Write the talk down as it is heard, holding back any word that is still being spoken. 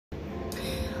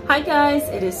Hi guys,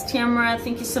 it is Tamara.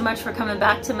 Thank you so much for coming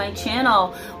back to my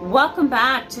channel. Welcome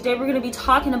back. Today we're going to be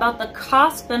talking about the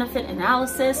cost-benefit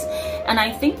analysis, and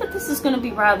I think that this is going to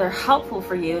be rather helpful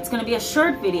for you. It's going to be a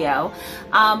short video,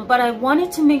 but I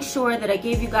wanted to make sure that I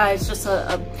gave you guys just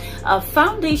a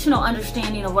foundational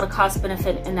understanding of what a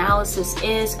cost-benefit analysis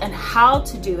is and how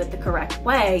to do it the correct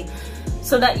way,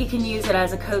 so that you can use it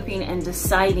as a coping and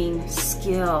deciding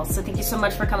skill. So thank you so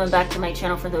much for coming back to my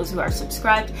channel for those who are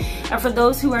subscribed. And for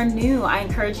those who are new, I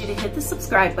encourage you to hit the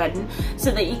subscribe button so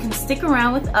that you can stick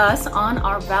around with us on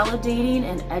our validating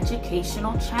and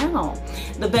educational channel.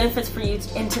 The benefits for you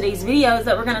in today's video is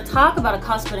that we're going to talk about a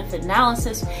cost-benefit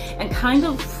analysis and kind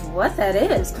of what that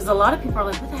is, because a lot of people are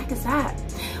like, what the heck is that?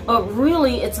 But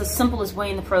really, it's as simple as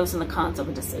weighing the pros and the cons of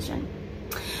a decision.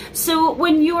 So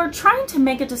when you're trying to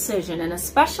make a decision, and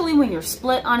especially when you're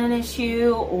split on an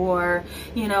issue, or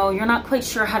you're not quite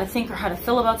sure how to think or how to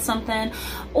feel about something,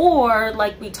 or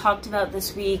like we talked about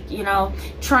this week,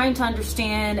 trying to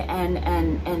understand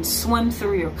and swim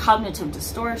through your cognitive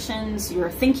distortions, your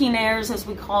thinking errors as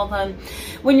we call them.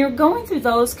 When you're going through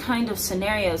those kind of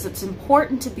scenarios, it's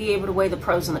important to be able to weigh the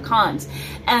pros and the cons,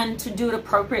 and to do it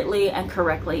appropriately and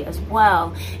correctly as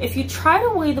well. If you try to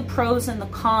weigh the pros and the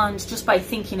cons just by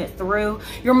thinking it through,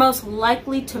 you're most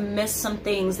likely to miss some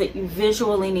things that you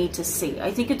visually need to see.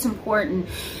 I think it's important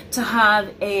to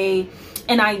have an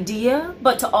idea,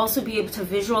 but to also be able to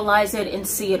visualize it and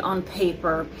see it on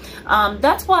paper.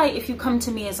 That's why if you come to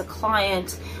me as a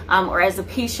client or as a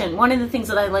patient, one of the things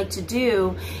that I like to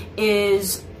do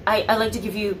is I like to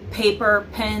give you paper,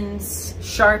 pens,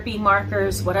 Sharpie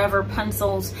markers, whatever,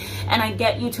 pencils, and I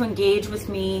get you to engage with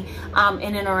me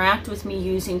and interact with me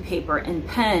using paper and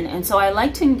pen. And so I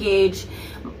like to engage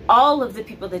all of the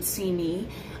people that see me,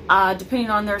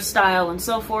 depending on their style and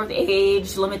so forth,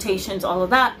 age, limitations, all of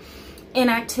that, in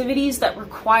activities that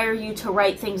require you to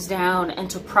write things down and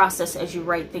to process as you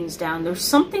write things down. There's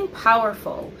something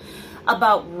powerful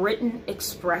about written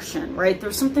expression, right?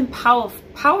 There's something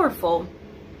powerful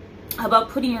about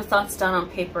putting your thoughts down on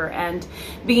paper and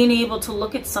being able to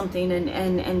look at something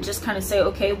and just kind of say,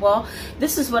 okay, well,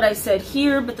 this is what I said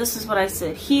here, but this is what I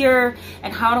said here,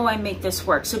 and how do I make this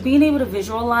work? So being able to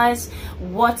visualize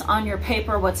what's on your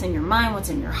paper, what's in your mind, what's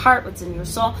in your heart, what's in your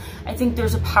soul, I think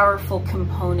there's a powerful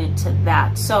component to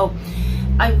that. So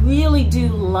I really do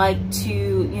like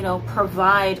to,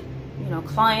 provide,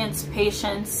 clients,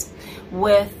 patients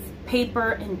with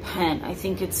paper and pen. I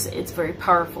think it's very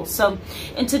powerful. So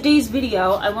in today's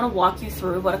video, I want to walk you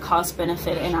through what a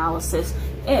cost-benefit analysis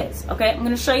is. Okay, I'm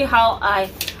going to show you how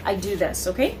I do this.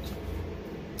 Okay,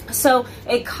 so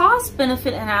a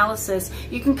cost-benefit analysis,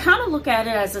 you can kind of look at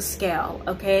it as a scale,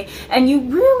 okay? And you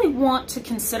really want to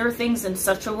consider things in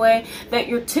such a way that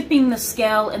you're tipping the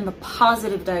scale in the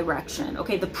positive direction,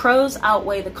 okay? The pros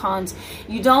outweigh the cons.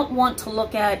 You don't want to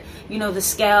look at, the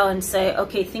scale and say,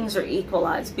 okay, things are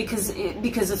equalized, because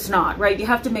it's not, right? You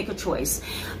have to make a choice.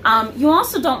 You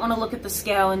also don't want to look at the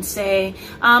scale and say,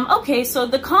 okay, so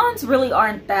the cons really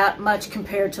aren't that much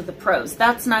compared to the pros.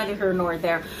 That's neither here nor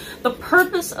there. The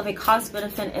purpose of a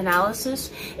cost-benefit analysis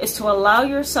is to allow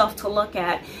yourself to look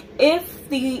at if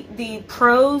the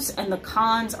pros and the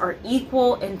cons are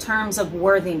equal in terms of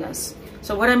worthiness.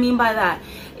 So what I mean by that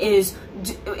is,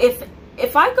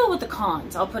 if I go with the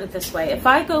cons, I'll put it this way, if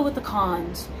I go with the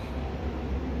cons,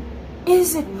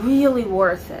 is it really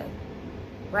worth it,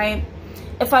 right?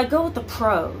 If I go with the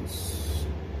pros,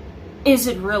 is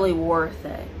it really worth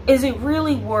it? Is it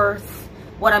really worth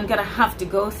what I'm gonna have to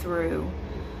go through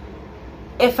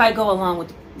if I go along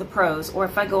with the pros, or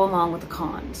if I go along with the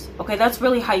cons? Okay, that's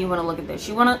really how you want to look at this.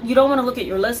 You don't want to look at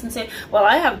your list and say, well,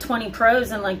 I have 20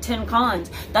 pros and like 10 cons.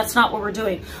 That's not what we're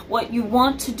doing. What you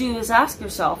want to do is ask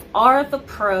yourself, are the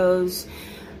pros,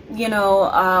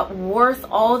 worth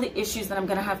all the issues that I'm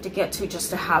going to have to get to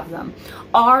just to have them?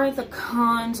 Are the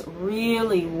cons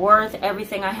really worth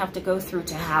everything I have to go through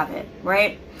to have it,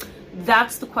 right?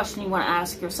 That's the question you want to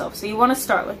ask yourself. So you want to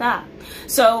start with that.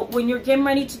 So when you're getting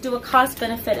ready to do a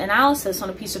cost-benefit analysis on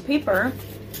a piece of paper,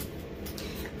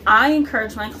 I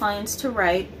encourage my clients to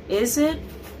write, is it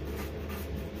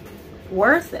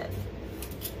worth it?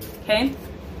 Okay?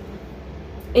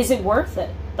 Is it worth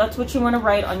it? That's what you want to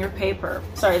write on your paper.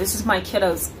 Sorry, this is my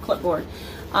kiddo's clipboard.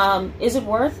 Is it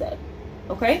worth it?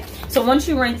 Okay? So once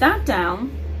you write that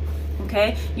down,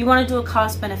 okay, you want to do a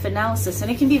cost-benefit analysis,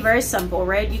 and it can be very simple,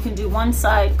 right? You can do one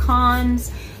side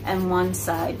cons and one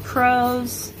side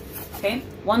pros, okay?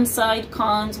 One side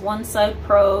cons, one side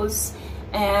pros,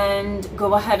 and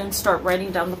go ahead and start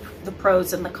writing down the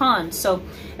pros and the cons. So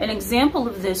an example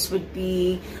of this would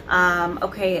be, I'm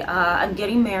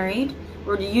getting married.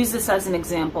 Or to use this as an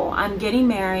example, I'm getting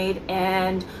married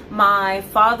and my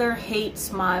father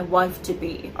hates my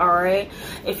wife-to-be, all right?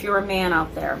 If you're a man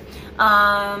out there.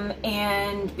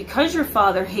 And because your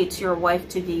father hates your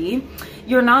wife-to-be,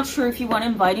 you're not sure if you want to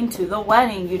invite him to the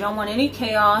wedding. You don't want any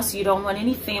chaos. You don't want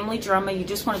any family drama. You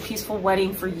just want a peaceful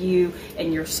wedding for you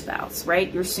and your spouse,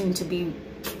 right? Your soon-to-be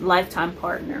lifetime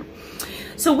partner.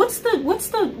 So what's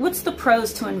the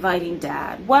pros to inviting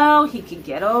dad? Well, he could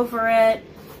get over it.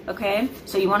 Okay,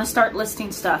 so you want to start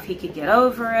listing stuff. He could get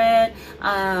over it.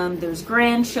 There's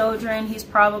grandchildren he's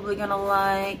probably gonna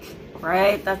like,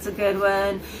 right? That's a good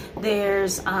one.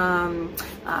 There's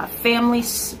family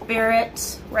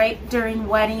spirit, right? During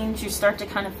weddings, you start to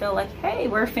kind of feel like, hey,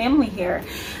 we're family here.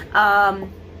 The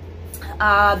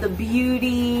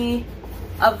beauty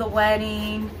of the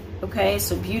wedding, okay,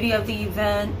 so beauty of the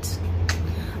event.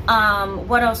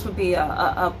 What else would be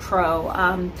a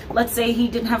pro? Let's say he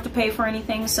didn't have to pay for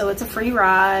anything, so it's a free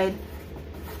ride.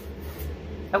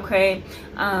 Okay.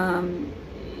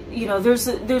 You know, there's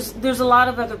a lot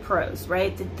of other pros,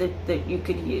 right, that you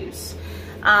could use,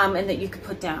 and that you could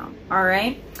put down. All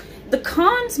right. The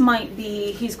cons might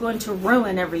be he's going to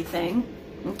ruin everything.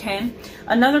 Okay.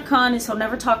 Another con is he'll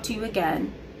never talk to you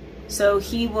again. So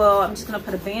he will, I'm just going to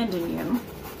put abandon you.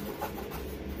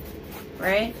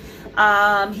 Right.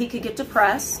 He could get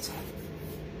depressed.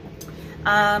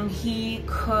 He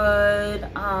could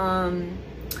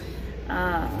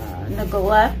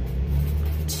neglect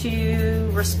to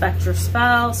respect your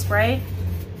spouse, right?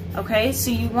 Okay,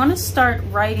 so you want to start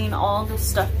writing all this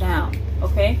stuff down,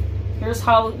 okay? Here's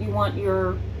how you want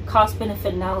your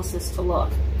cost-benefit analysis to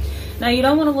look. Now, you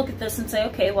don't want to look at this and say,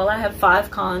 okay, well, I have 5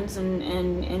 cons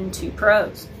and 2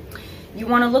 pros. You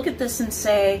want to look at this and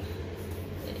say,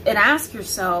 and ask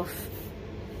yourself,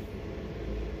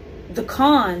 the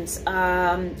cons,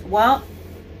 well,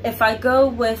 if I go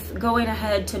with going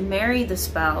ahead to marry the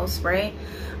spouse, right,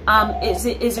 is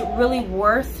it really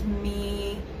worth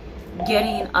me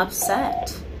getting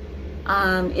upset?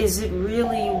 Is it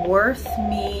really worth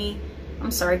me,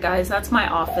 I'm sorry guys, that's my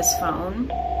office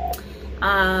phone,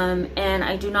 and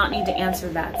I do not need to answer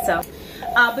that, so,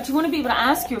 but you want to be able to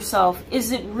ask yourself,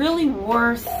 is it really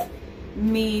worth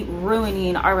me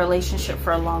ruining our relationship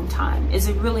for a long time? Is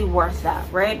it really worth that,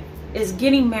 right? Is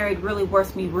getting married really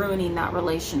worth me ruining that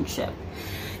relationship?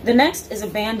 The next is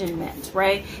abandonment,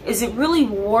 right? Is it really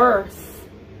worth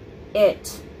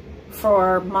it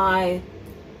for my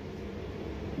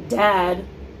dad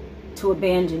to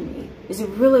abandon me? Is it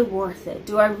really worth it?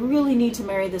 Do I really need to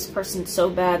marry this person so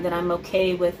bad that I'm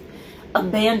okay with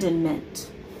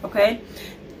abandonment? Okay?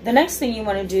 The next thing you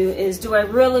want to do is, do I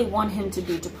really want him to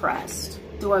be depressed?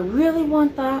 Do I really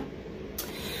want that?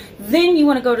 Then you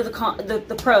want to go to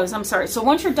the pros. I'm sorry. So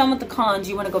once you're done with the cons,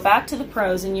 you want to go back to the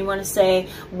pros and you want to say,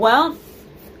 well,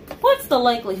 what's the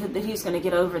likelihood that he's going to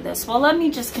get over this? Well, let me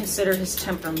just consider his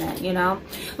temperament, you know.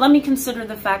 Let me consider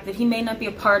the fact that he may not be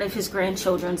a part of his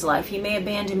grandchildren's life. He may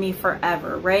abandon me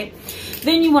forever, right?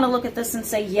 Then you want to look at this and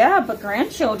say, yeah, but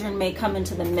grandchildren may come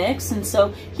into the mix, and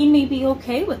so he may be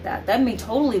okay with that. That may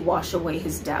totally wash away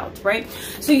his doubt, right?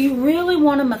 So you really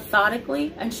want to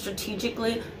methodically and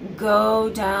strategically go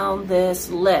down this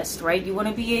list, right? You want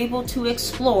to be able to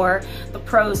explore the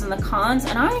pros and the cons,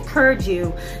 and I encourage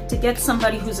you to get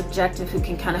somebody who's objective, who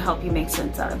can kind of help you make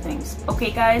sense out of things.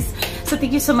 Okay, guys? So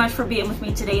thank you so much for being with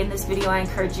me today in this video. I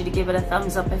encourage you to give it a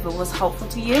thumbs up if it was helpful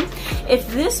to you. If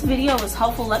this video was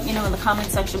helpful, let me know in the comment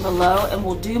section below, and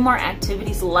we'll do more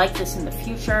activities like this in the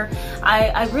future.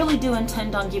 I really do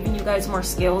intend on giving you guys more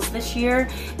skills this year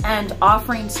and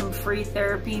offering some free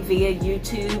therapy via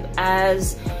YouTube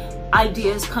as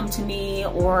ideas come to me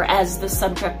or as the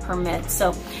subject permits.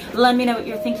 So let me know what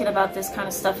you're thinking about this kind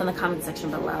of stuff in the comment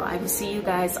section below. I will see you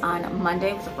guys on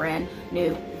Monday with a brand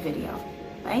new video.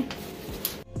 Bye.